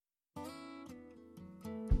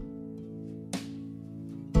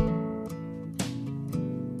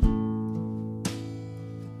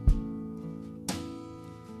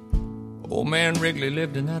Old man Wrigley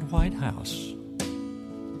lived in that white house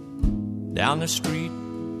down the street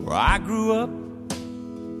where I grew up.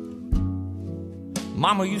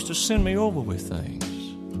 Mama used to send me over with things.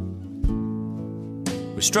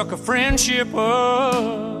 We struck a friendship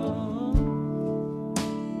up,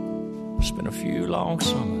 spent a few long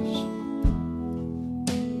summers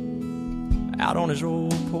out on his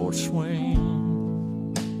old porch swing.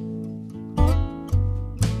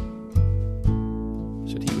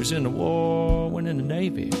 Said he was in the war, went in the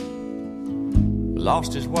Navy,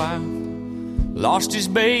 lost his wife, lost his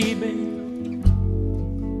baby.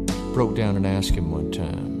 Broke down and asked him one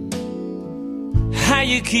time, how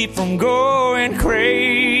you keep from going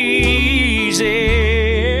crazy?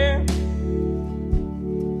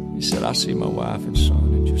 He said, I see my wife and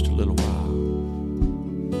son in just a little while.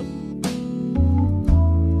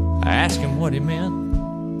 I asked him what he meant.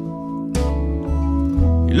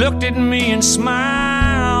 He looked at me and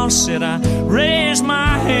smiled, said, I raised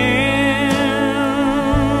my hands,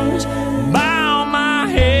 bow my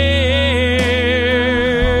head.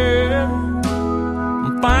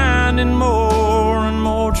 I'm finding more and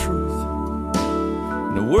more truth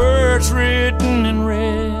in the words written in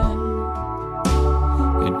red.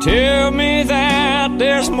 They tell me that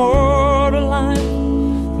there's more to life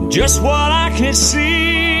than just what I can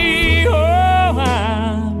see. Oh,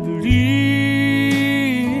 I believe.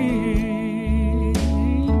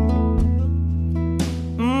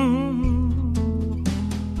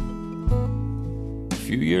 A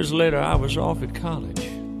few years later, I was off at college,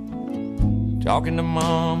 talking to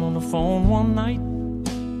Mom on the phone one night,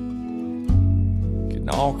 getting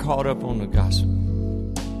all caught up on the gossip,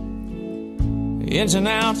 the ins and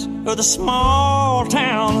outs of the small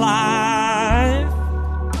town life.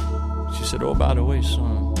 She said, oh, by the way,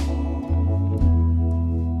 son,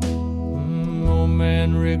 old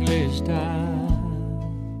man Wrigley's died.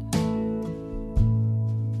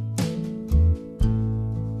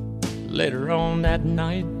 Later on that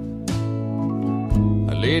night,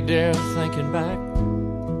 I laid there thinking back.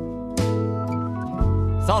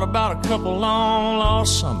 Thought about a couple long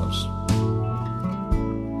lost summers.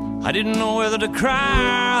 I didn't know whether to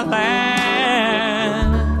cry or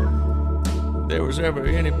laugh. If there was ever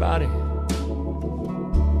anybody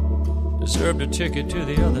deserved a ticket to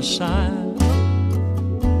the other side,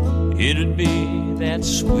 it'd be that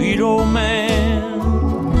sweet old man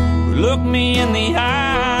who looked me in the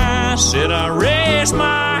eye, said, I raised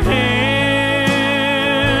my hands,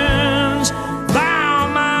 bow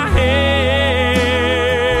my head,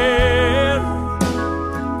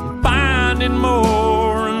 finding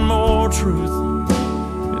more and more truth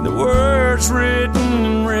in the words written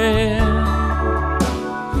in red.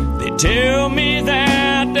 They tell me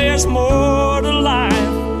that there's more to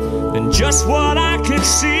life than just what I can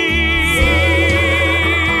see.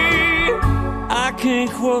 I can't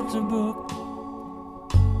quote the book,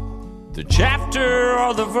 the chapter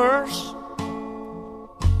or the verse.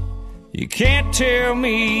 You can't tell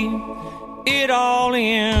me it all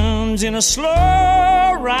ends in a slow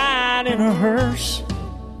ride in a hearse.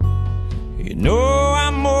 You know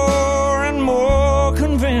I'm more and more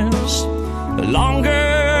convinced the longer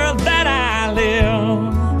that I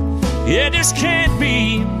live. Yeah, this can't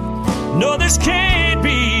be, no, this can't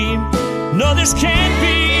be, no, this can't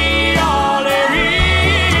be all there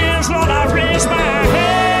is. Lord, I raise my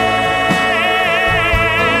hands,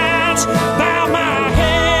 bow my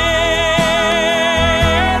head.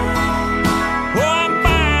 Oh, I'm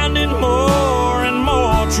finding more and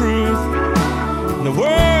more truth in the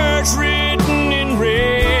words written in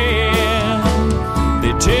red.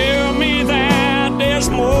 They tell me that there's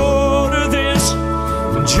more to this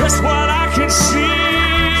than just what I can see.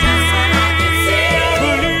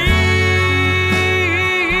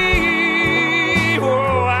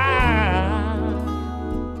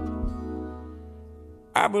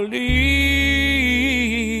 I believe.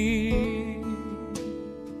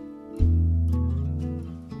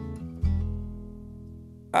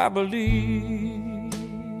 I believe.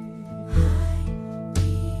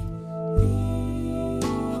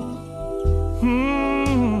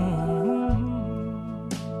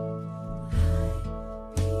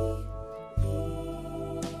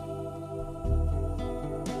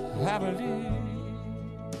 I believe.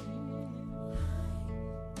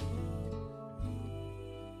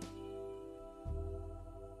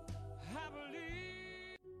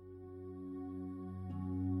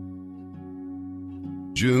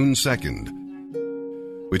 June 2nd.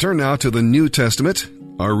 We turn now to the New Testament.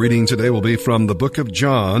 Our reading today will be from the book of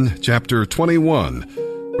John, chapter 21,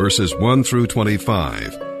 verses 1 through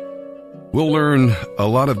 25. We'll learn a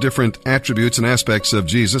lot of different attributes and aspects of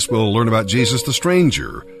Jesus. We'll learn about Jesus the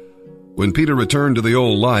stranger, When Peter returned to the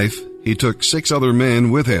old life, he took 6 other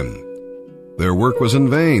men with him. Their work was in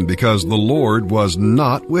vain because the Lord was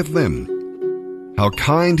not with them. How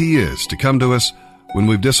kind he is to come to us when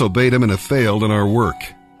we've disobeyed him and have failed in our work.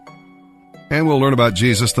 And we'll learn about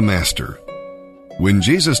Jesus the Master. When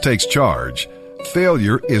Jesus takes charge,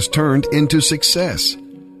 failure is turned into success.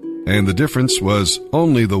 And the difference was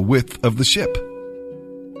only the width of the ship.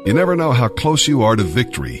 You never know how close you are to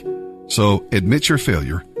victory, so admit your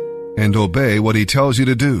failure and obey what he tells you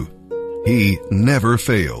to do. He never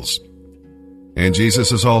fails. And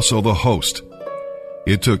Jesus is also the host.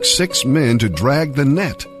 It took 6 men to drag the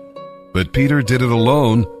net, but Peter did it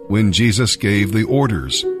alone when Jesus gave the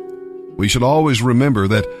orders. We should always remember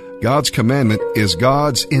that God's commandment is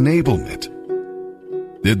God's enablement.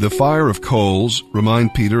 Did the fire of coals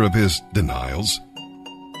remind Peter of his denials?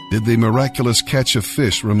 Did the miraculous catch of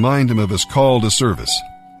fish remind him of his call to service?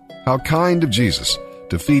 How kind of Jesus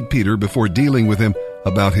to feed Peter before dealing with him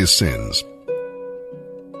about his sins.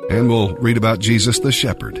 And we'll read about Jesus the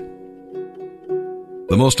shepherd.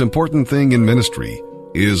 The most important thing in ministry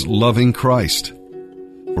is loving Christ,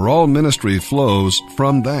 for all ministry flows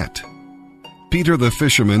from that. Peter the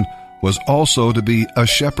fisherman was also to be a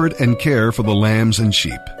shepherd and care for the lambs and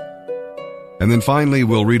sheep. And then finally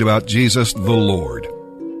we'll read about Jesus the Lord.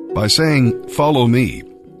 By saying, "Follow me,"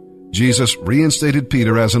 Jesus reinstated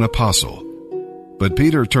Peter as an apostle. But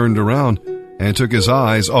Peter turned around and took his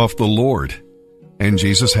eyes off the Lord, and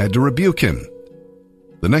Jesus had to rebuke him.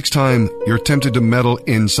 The next time you're tempted to meddle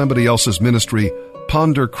in somebody else's ministry,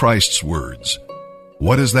 ponder Christ's words.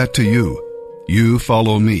 What is that to you? You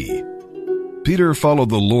follow me. Peter followed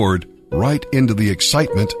the Lord right into the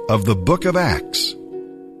excitement of the book of Acts.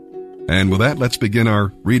 And with that, let's begin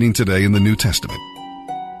our reading today in the New Testament.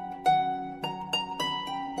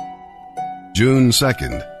 June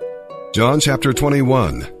 2nd, John chapter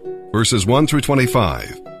 21, verses 1 through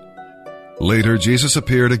 25. Later, Jesus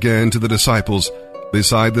appeared again to the disciples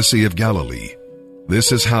beside the Sea of Galilee.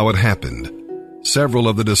 This is how it happened. Several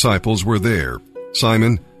of the disciples were there: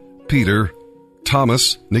 Simon, Peter,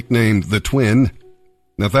 Thomas, nicknamed the Twin,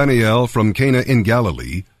 Nathanael from Cana in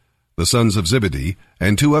Galilee, the sons of Zebedee,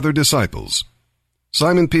 and 2 other disciples.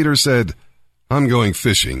 Simon Peter said, "I'm going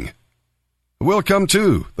fishing." "We'll come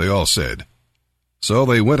too," they all said. So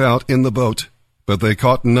they went out in the boat, but they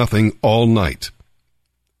caught nothing all night.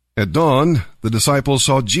 At dawn, the disciples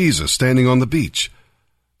saw Jesus standing on the beach,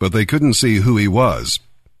 but they couldn't see who he was.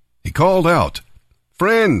 He called out,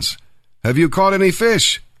 "Friends, have you caught any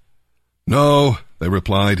fish?" "No," they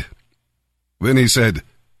replied. Then he said,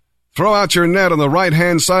 "Throw out your net on the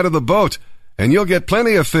right-hand side of the boat, and you'll get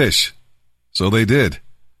plenty of fish." So they did,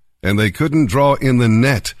 and they couldn't draw in the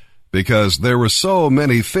net because there were so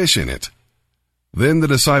many fish in it. Then the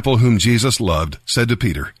disciple whom Jesus loved said to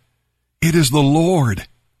Peter, "It is the Lord."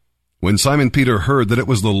 When Simon Peter heard that it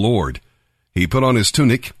was the Lord, he put on his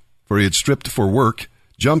tunic, for he had stripped for work,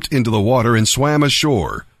 jumped into the water, and swam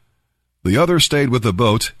ashore. The others stayed with the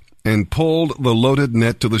boat and pulled the loaded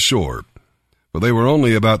net to the shore, for they were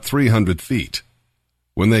only about 300 feet.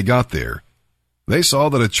 When they got there, they saw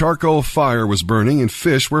that a charcoal fire was burning and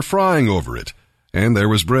fish were frying over it, and there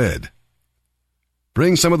was bread.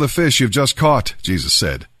 "Bring some of the fish you've just caught," Jesus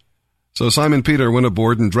said. So Simon Peter went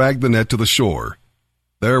aboard and dragged the net to the shore.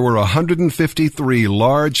 There were 153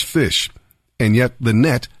 large fish, and yet the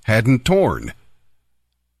net hadn't torn.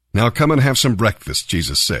 "Now come and have some breakfast,"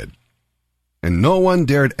 Jesus said. And no one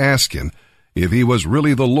dared ask him if he was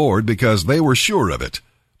really the Lord because they were sure of it.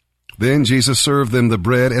 Then Jesus served them the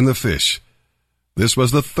bread and the fish. This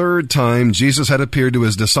was the 3rd time Jesus had appeared to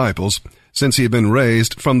his disciples since he had been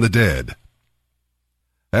raised from the dead.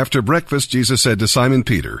 After breakfast, Jesus said to Simon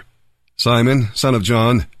Peter, "Simon, son of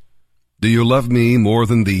John, do you love me more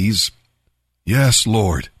than these?" "Yes,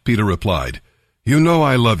 Lord," Peter replied. "You know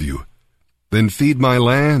I love you." "Then feed my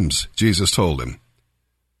lambs," Jesus told him.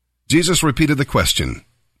 Jesus repeated the question,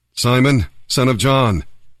 "Simon, son of John,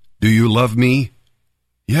 do you love me?"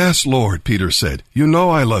 "Yes, Lord," Peter said. "You know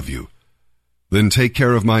I love you." "Then take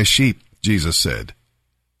care of my sheep," Jesus said.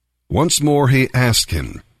 Once more he asked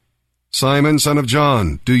him, "Simon, son of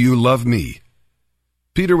John, do you love me?"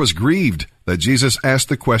 Peter was grieved that Jesus asked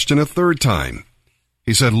the question a 3rd time.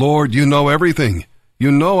 He said, "Lord, you know everything.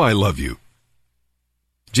 You know I love you."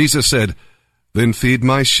 Jesus said, "Then feed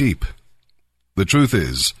my sheep." The truth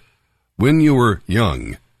is, when you were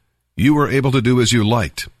young, you were able to do as you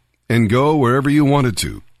liked and go wherever you wanted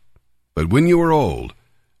to. But when you are old,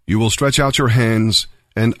 you will stretch out your hands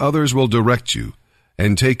and others will direct you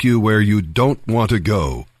and take you where you don't want to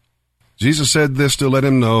go. Jesus said this to let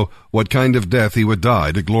him know what kind of death he would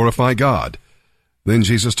die to glorify God. Then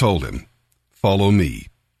Jesus told him, "Follow me."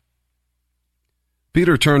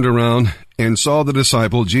 Peter turned around and saw the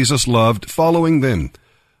disciple Jesus loved following them,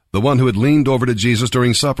 the one who had leaned over to Jesus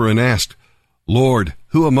during supper and asked, "Lord,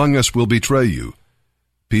 who among us will betray you?"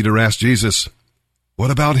 Peter asked Jesus,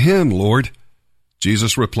 "What about him, Lord?"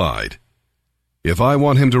 Jesus replied, "If I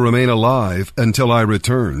want him to remain alive until I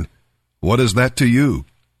return, what is that to you?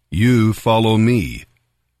 You follow me."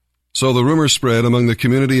 So the rumor spread among the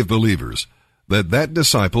community of believers that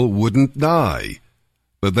disciple wouldn't die.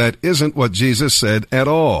 But that isn't what Jesus said at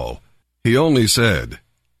all. He only said,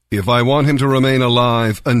 "If I want him to remain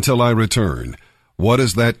alive until I return, what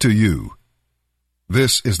is that to you?"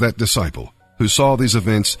 This is that disciple who saw these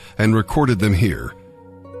events and recorded them here.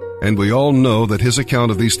 And we all know that his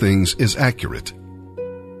account of these things is accurate.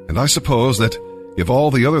 And I suppose that if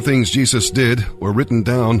all the other things Jesus did were written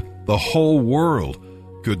down, the whole world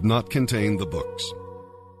could not contain the books.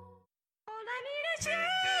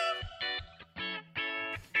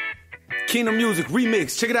 Kingdom Music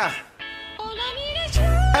remix, check it out.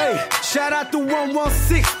 Hey, shout out to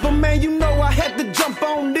 116, but man, you know I had to jump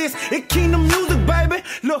on this. It Kingdom Music, baby.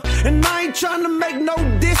 Look, and I ain't trying to make no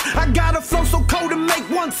diss. I got a flow so cold to make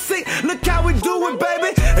one sick. Look how we do it,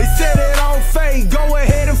 baby. They said it all fade, go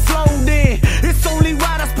ahead and flow then. It's only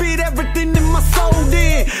right I spit everything in my soul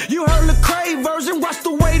then. You heard the Crave version, watch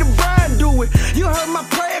the way the bride do it. You heard my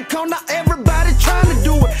prayer call, now everybody trying to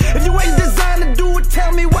do it. If you ain't designed to do it,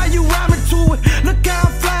 tell me why you rhyming to it. Look how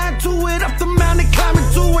I'm flying to it, up the mountain climbing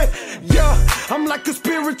to it. Yeah, I'm like a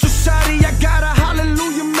spiritual shotty. I got a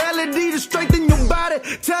hallelujah melody to strengthen your body.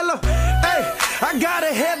 Tell her, hey, I got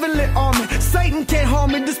a heavenly army. Satan can't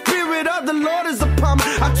harm me. The spirit of the Lord is upon me.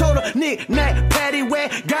 I told her, Nick, Nat, Patty, where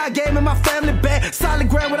God gave me my family back. Solid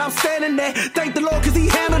ground without standing there. Thank the Lord cause he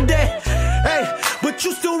handled that. Hey, but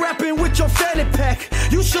you still rapping with your fanny pack.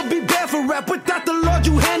 You should be bad for rap. Without the Lord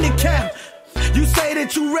you handicapped. You say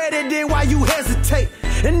that you ready, then why you hesitate?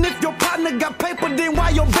 And if your partner got paper, then why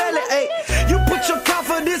your belly ache? You put your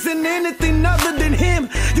confidence in anything other than him.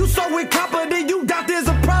 You so incompetent, you doubt there's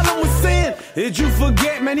a problem with sin. Did you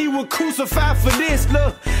forget, man, he was crucified for this?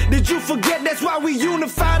 Look, did you forget that's why we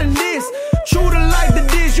unified in this? True to life to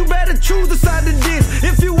this, you better choose the side to this.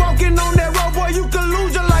 If you walking on that road, boy, you can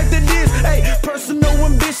lose your life to this. Hey, personal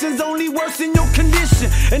ambitions only worsen your condition.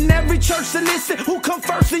 And every church to listen, who come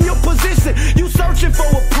first in your position? You searching for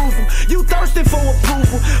approval, you thirsting for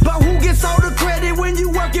approval. But who gets all the credit when you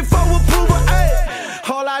working for approval? Hey,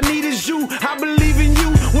 all I need is you, I believe in you.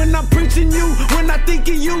 When I'm preaching you, when I think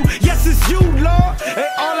of you, yes it's you, Lord. Hey,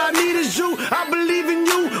 all I need is you, I believe in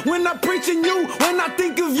you. When I'm preaching you, when I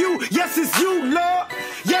think of you, yes it's you, Lord.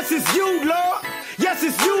 Yes it's you, Lord. Yes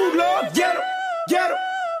it's you, Lord. Get him, get him.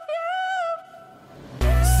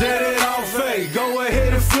 Set it off, fade, go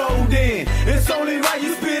ahead and flow then. It's only right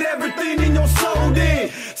you spit everything in your soul then.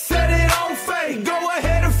 Set it off, fade, go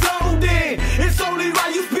ahead and flow then. It's only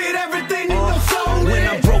right you spit everything in your soul then. When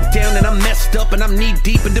I'm broke down and I'm messed up and I'm knee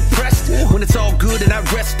deep and depressed. When it's all good and I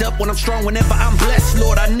rest up, when I'm strong, whenever I'm blessed,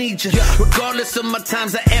 Lord, I need you. Regardless of my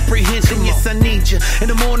times of apprehension, yes, I need you. In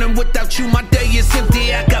the morning without you, my day is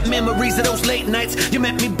empty. I got memories of those late nights. You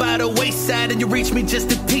met me by the wayside and you reached me just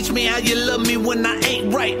to teach me how you love me when I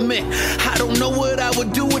ain't right, man. I don't know what I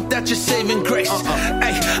would do without your saving grace.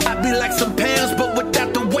 Hey, I'd be like some pounds, but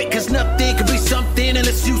without the weight, cause nothing could be something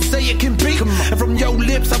unless you say it can be. And from your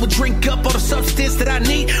lips, I would drink up all the substance that I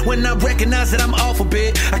need. When I recognize that I'm off a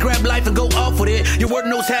bit, I grab life and go off with it. Your word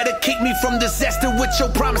knows how to keep me from disaster with your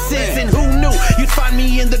promises. And who knew you'd find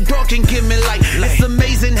me in the dark and give me light? It's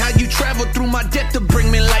amazing how you travel through my death to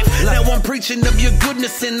bring me life. Now I'm preaching of your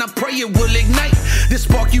goodness and I pray it will ignite this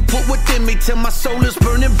spark you put within me till my soul is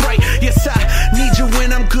burning bright. Yes, I need you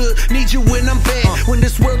when I'm good, need you when I'm bad. When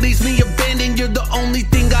this world leaves me abandoned, you're the only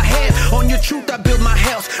thing I have. On your truth I build my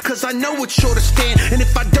house, cause I know it's sure to stand. And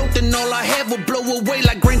if I don't, then all I have will blow away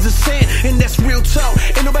like grains of sand. And that's real talk,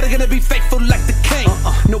 ain't nobody gonna be faithful like the king.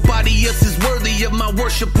 Nobody else is worthy of my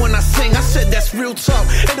worship when I sing. I said that's real talk,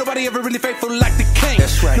 ain't nobody ever really faithful like the king.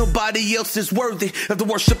 That's right. Nobody else is worthy of the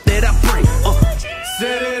worship that I bring.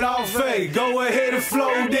 Set it off, fade, go ahead and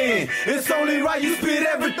flow then. It's only right you spit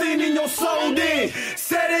everything in your soul then.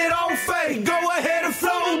 Set it off, fade, go ahead and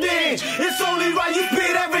flow then. It's only right you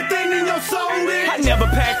spit everything in your soul then. I never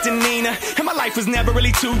packed a Nina, and my life was never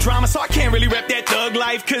really too drama, so I can't really rep that thug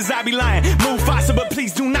life, cause I be lying. Mufasa, but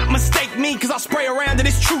please do not mistake me, cause I'll spray around and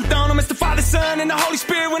it's truth on them. It's the Father, Son, and the Holy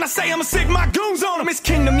Spirit. When I say I'ma sick my goons on them, it's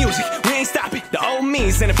Kingdom Music, we ain't stopping. The old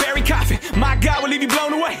me's in a berry coffin, my God will leave you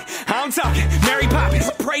blown away. I'm talking Mary Poppins.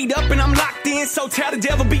 I prayed up and I'm locked in, so tell the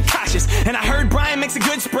devil be cautious. And I heard Brian makes a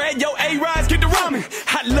good spread, yo A-Rides get the ramen.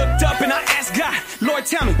 I looked up and I asked God, Lord,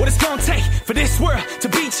 tell me what it's gonna take for this world to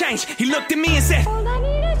be changed. He looked at me and said, all I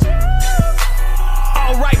need is you.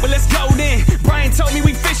 Alright, well let's go then. Brian told me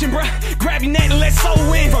we fishing, bruh. Grab your net and let's sew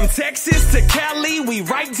in. From Texas to Cali, we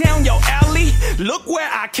right down your alley. Look where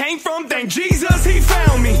I came from, thank Jesus he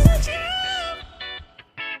found me.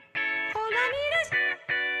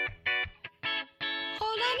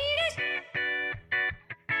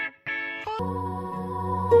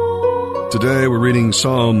 Today we're reading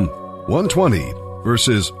Psalm 120,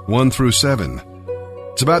 verses 1 through 7.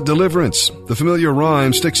 It's about deliverance. The familiar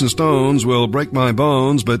rhyme, sticks and stones will break my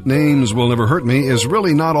bones, but names will never hurt me, is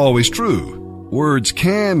really not always true. Words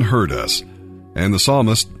can hurt us, and the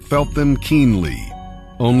psalmist felt them keenly.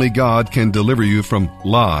 Only God can deliver you from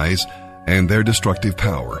lies and their destructive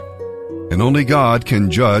power. And only God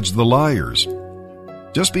can judge the liars.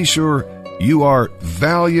 Just be sure you are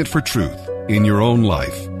valiant for truth in your own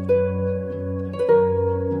life.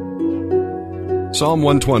 Psalm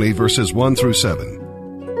 120, verses 1 through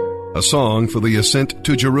 7. A song for the ascent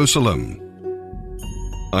to Jerusalem.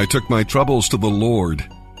 I took my troubles to the Lord.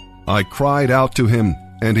 I cried out to him,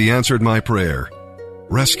 and he answered my prayer.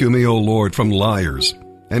 Rescue me, O Lord, from liars,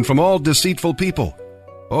 and from all deceitful people.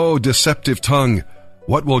 O deceptive tongue,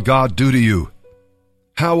 what will God do to you?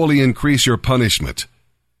 How will he increase your punishment?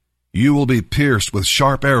 You will be pierced with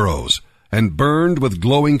sharp arrows, and burned with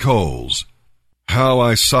glowing coals. How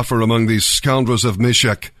I suffer among these scoundrels of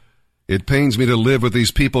Meshech. It pains me to live with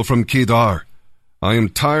these people from Kedar. I am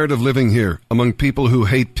tired of living here among people who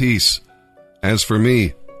hate peace. As for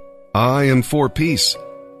me, I am for peace,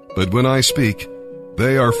 but when I speak,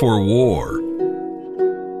 they are for war.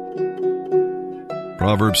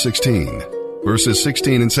 Proverbs 16, verses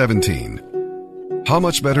 16 and 17. How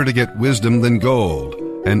much better to get wisdom than gold,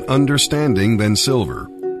 and understanding than silver.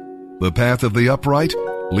 The path of the upright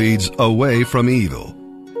leads away from evil.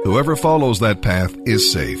 Whoever follows that path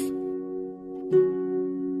is safe.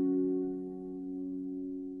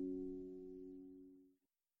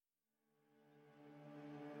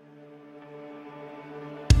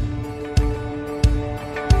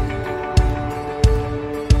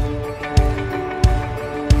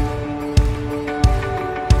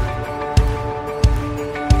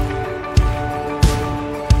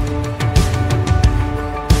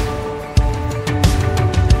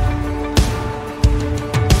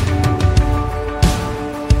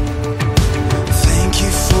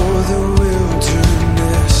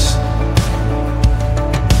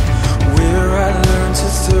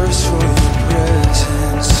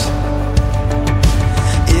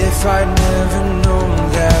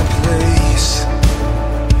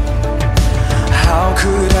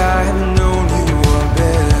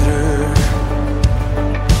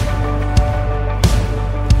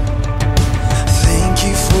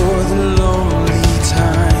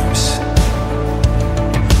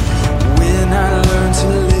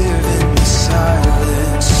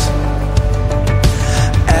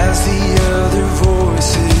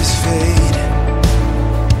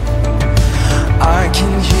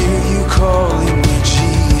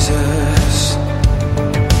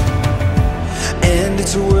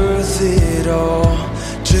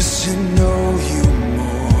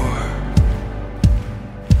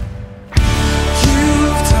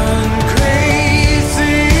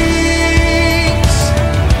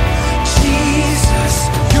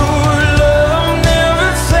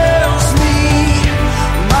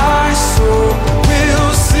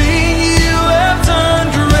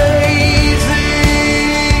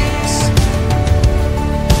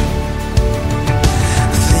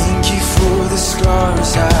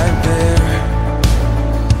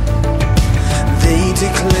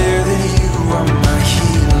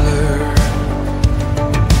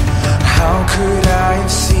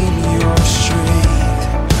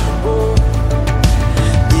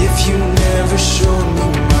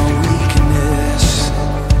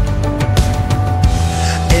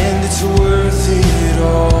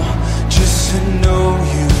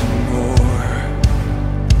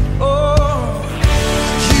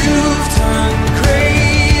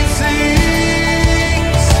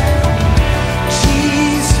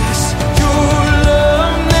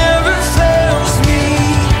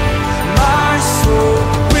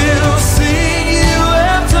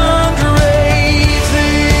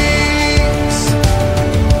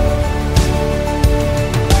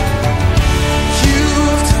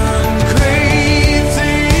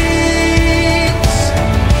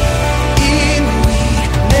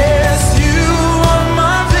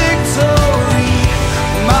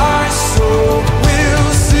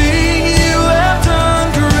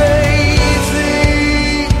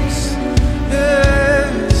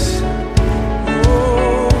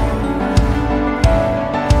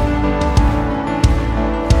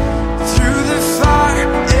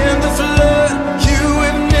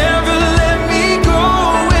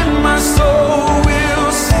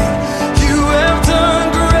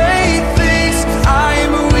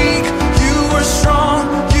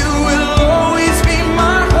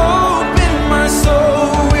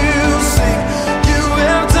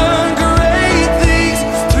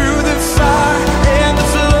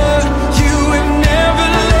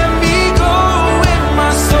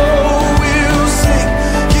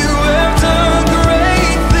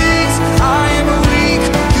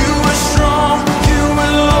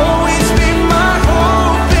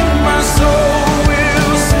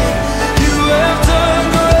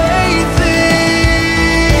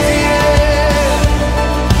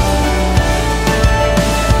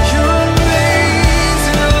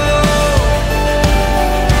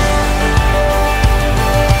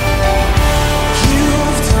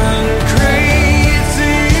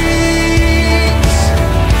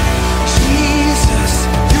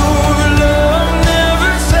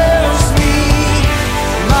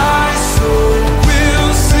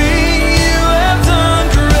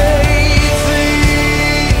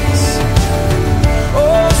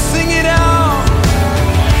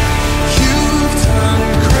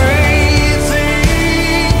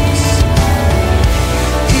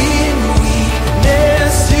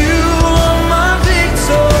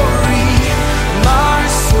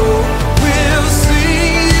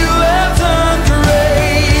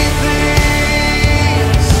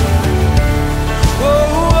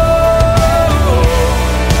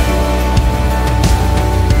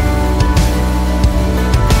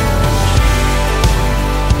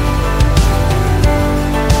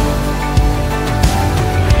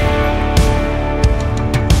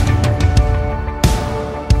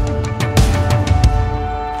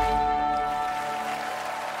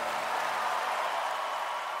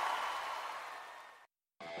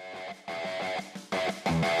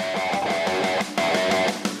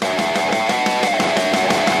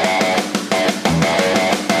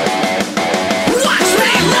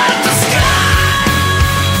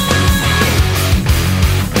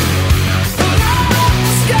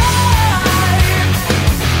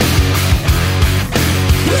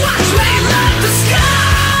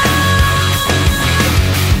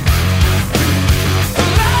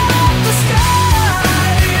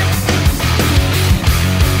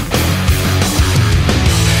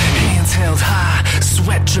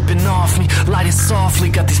 gliding softly,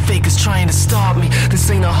 got these fakers trying to stop me. This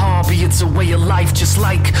ain't a hobby, it's a way of life, just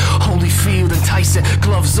like Holyfield and Tyson,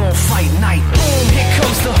 gloves on fight night. Boom, here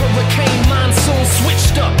comes the hurricane, monsoon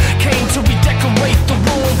switched up, came to redecorate the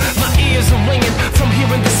room. My ears are ringing from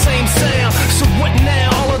hearing the same sound. So what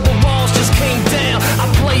now? All of the walls just came down. I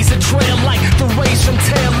blaze a trail like the rays from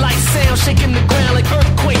tail light sound, shaking the ground like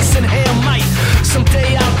earthquakes and hail might.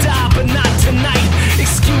 Someday I'll die, but not tonight.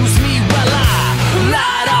 Excuse me while I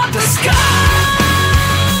light up the sky.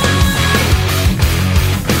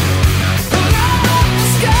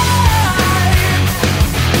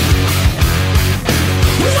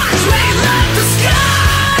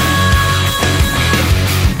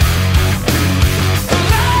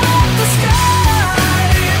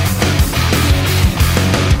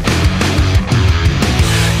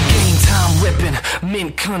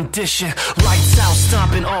 Mint condition, lights out,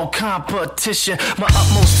 stomping all competition. My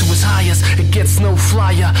utmost to his highest, it gets no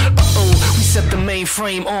flyer. We set the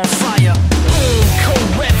mainframe on fire. Boom, cold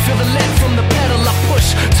red, feel the lead from the pedal. I push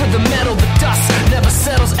to the metal, the dust never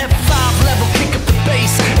settles. F5 level, kick up the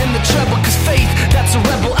bass and the treble. Cause faith, that's a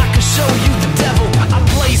rebel, I can show you the devil. I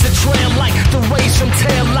blaze a trail like the rays from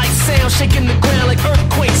tail light sound, shaking the ground like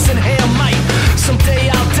earthquakes and hail might. Someday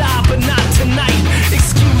I'll die, but not tonight.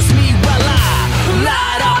 Excuse me while I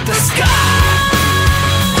light up the sky.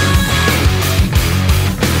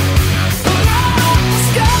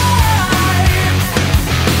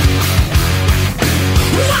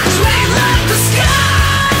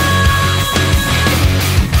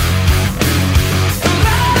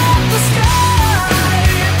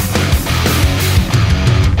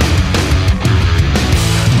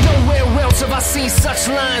 Seen such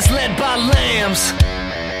lines led by lambs.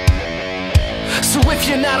 So if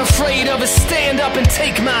you're not afraid of it, stand up and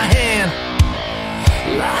take my hand.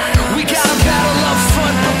 We got a battle up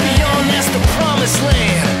front, but beyond that's the promised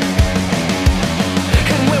land.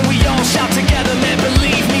 And when we all shout together, man,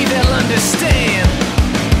 believe me, they'll understand.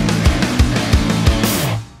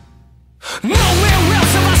 Nowhere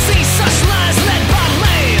else have I seen such lines led by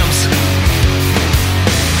lambs.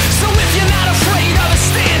 So if you're not afraid of it,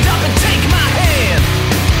 stand up and take my hand.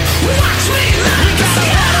 Watch me live. We got a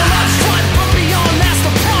battle up front, but beyond that's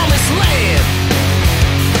the promised land.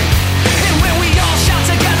 And when we all shout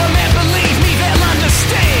together, man, believe me, they'll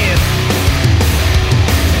understand.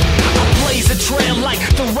 I blaze a trail like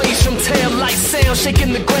the rays from tail light sound,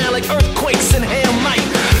 shaking the ground like earthquakes and hail might.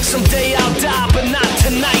 Someday I'll die, but not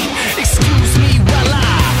tonight.